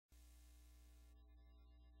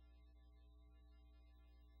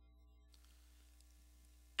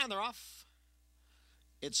And they're off.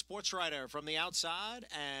 It's Sports Writer from the outside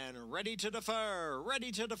and ready to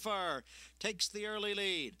defer. Takes the early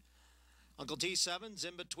lead. Uncle T7's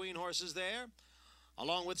in between horses there,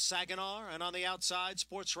 along with Saginaw, and on the outside,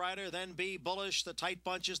 Sports Writer, then Be Bullish. The tight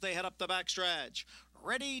bunches, they head up the backstretch.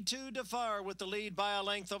 Ready to defer with the lead by a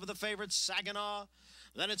length over the favorite Saginaw.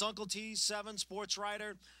 Then it's Uncle T7, Sports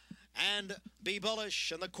Writer, and Be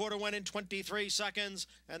Bullish. And the quarter went in 23 seconds.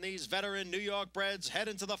 And these veteran New York breds head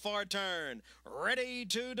into the far turn. Ready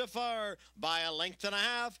to defer by a length and a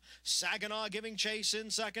half. Saginaw giving chase in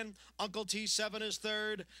second. Uncle T7 is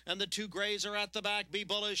third. And the two grays are at the back. Be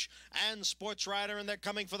Bullish and Sports Rider. And they're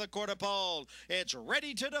coming for the quarter pole. It's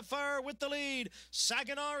Ready to Defer with the lead.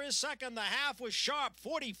 Saginaw is second. The half was sharp.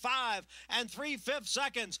 45 and 3/5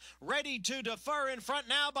 seconds. Ready to Defer in front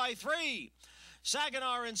now by 3.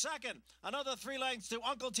 Saginaw in second. Another 3 lengths to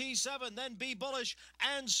Uncle T7, then Be Bullish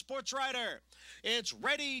and Sports Rider. It's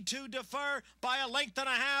Ready to Defer by a length and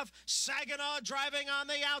a half. Saginaw driving on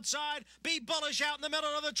the outside. Be Bullish out in the middle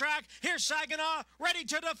of the track. Here's Saginaw, Ready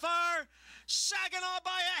to Defer. Saginaw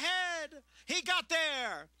by a head. He got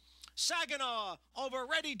there. Saginaw over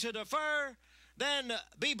Ready to Defer. Then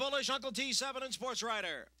Be Bullish, Uncle T7, and Sports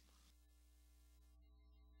Rider.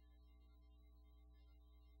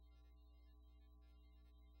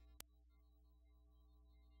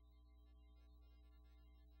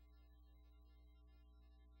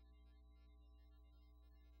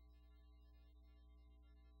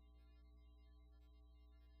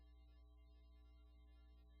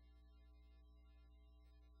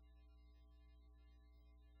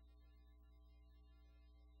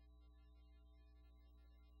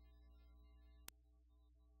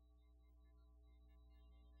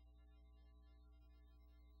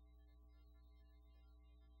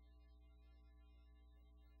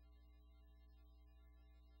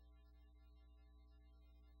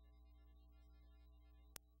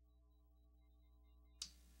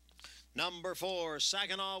 Number 4,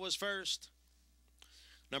 Saginaw was first.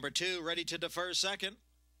 Number 2, Ready to Defer second.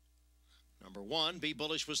 Number 1, Be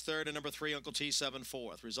Bullish was third. And number 3, Uncle T7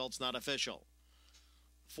 fourth. Results not official.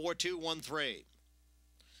 4-2-1-3.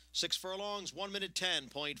 6 furlongs, 1 minute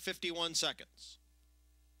 10.51 seconds.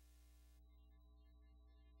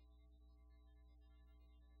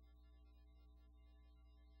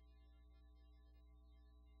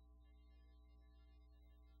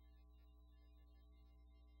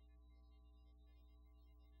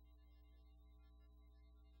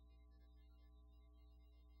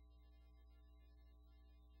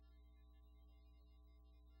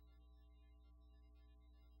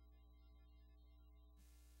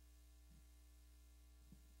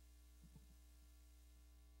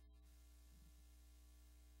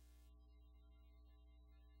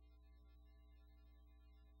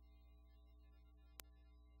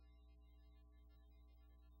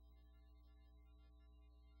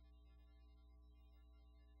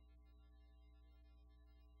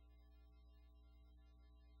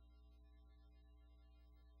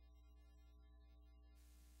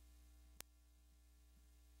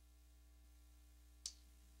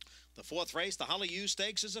 The 4th race, the Hollie Hughes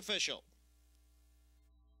Stakes, is official.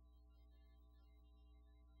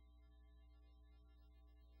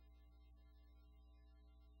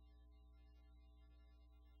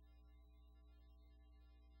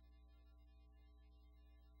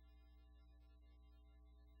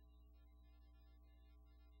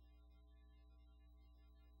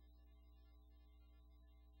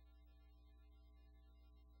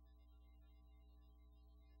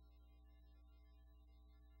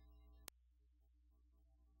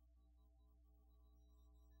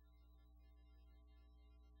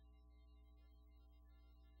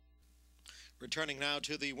 Returning now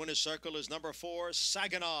to the winner's circle is number 4,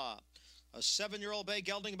 Saginaw, a 7-year-old bay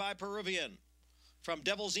gelding by Peruvian, from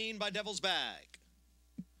Devil's Inn by Devil's Bag.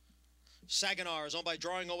 Saginaw is owned by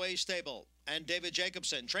Drawing Away Stable and David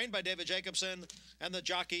Jacobson, trained by David Jacobson, and the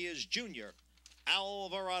jockey is Junior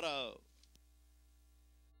Alvarado.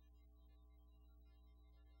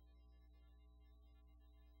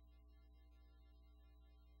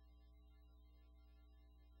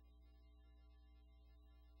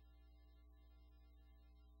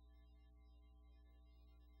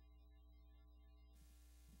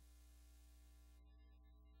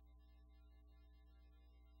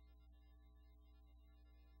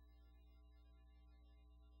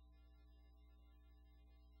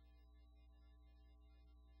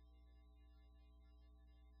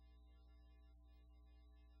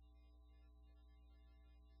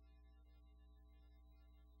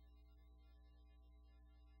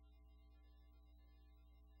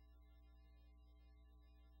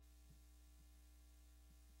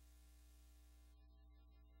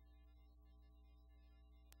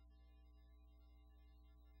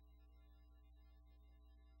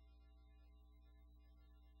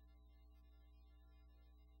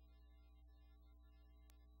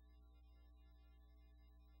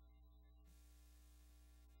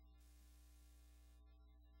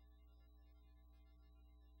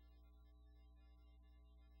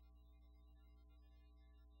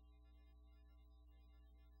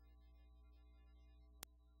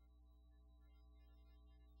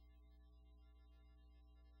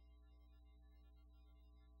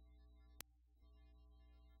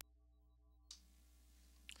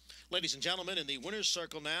 Ladies and gentlemen, in the winner's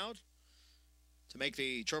circle now, to make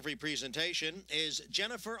the trophy presentation, is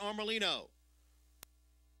Jennifer Armelino,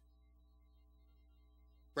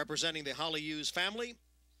 representing the Hollie Hughes family.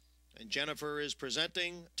 And Jennifer is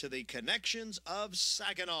presenting to the Connections of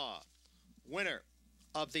Saginaw, winner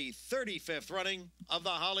of the 35th running of the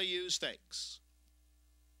Hollie Hughes Stakes.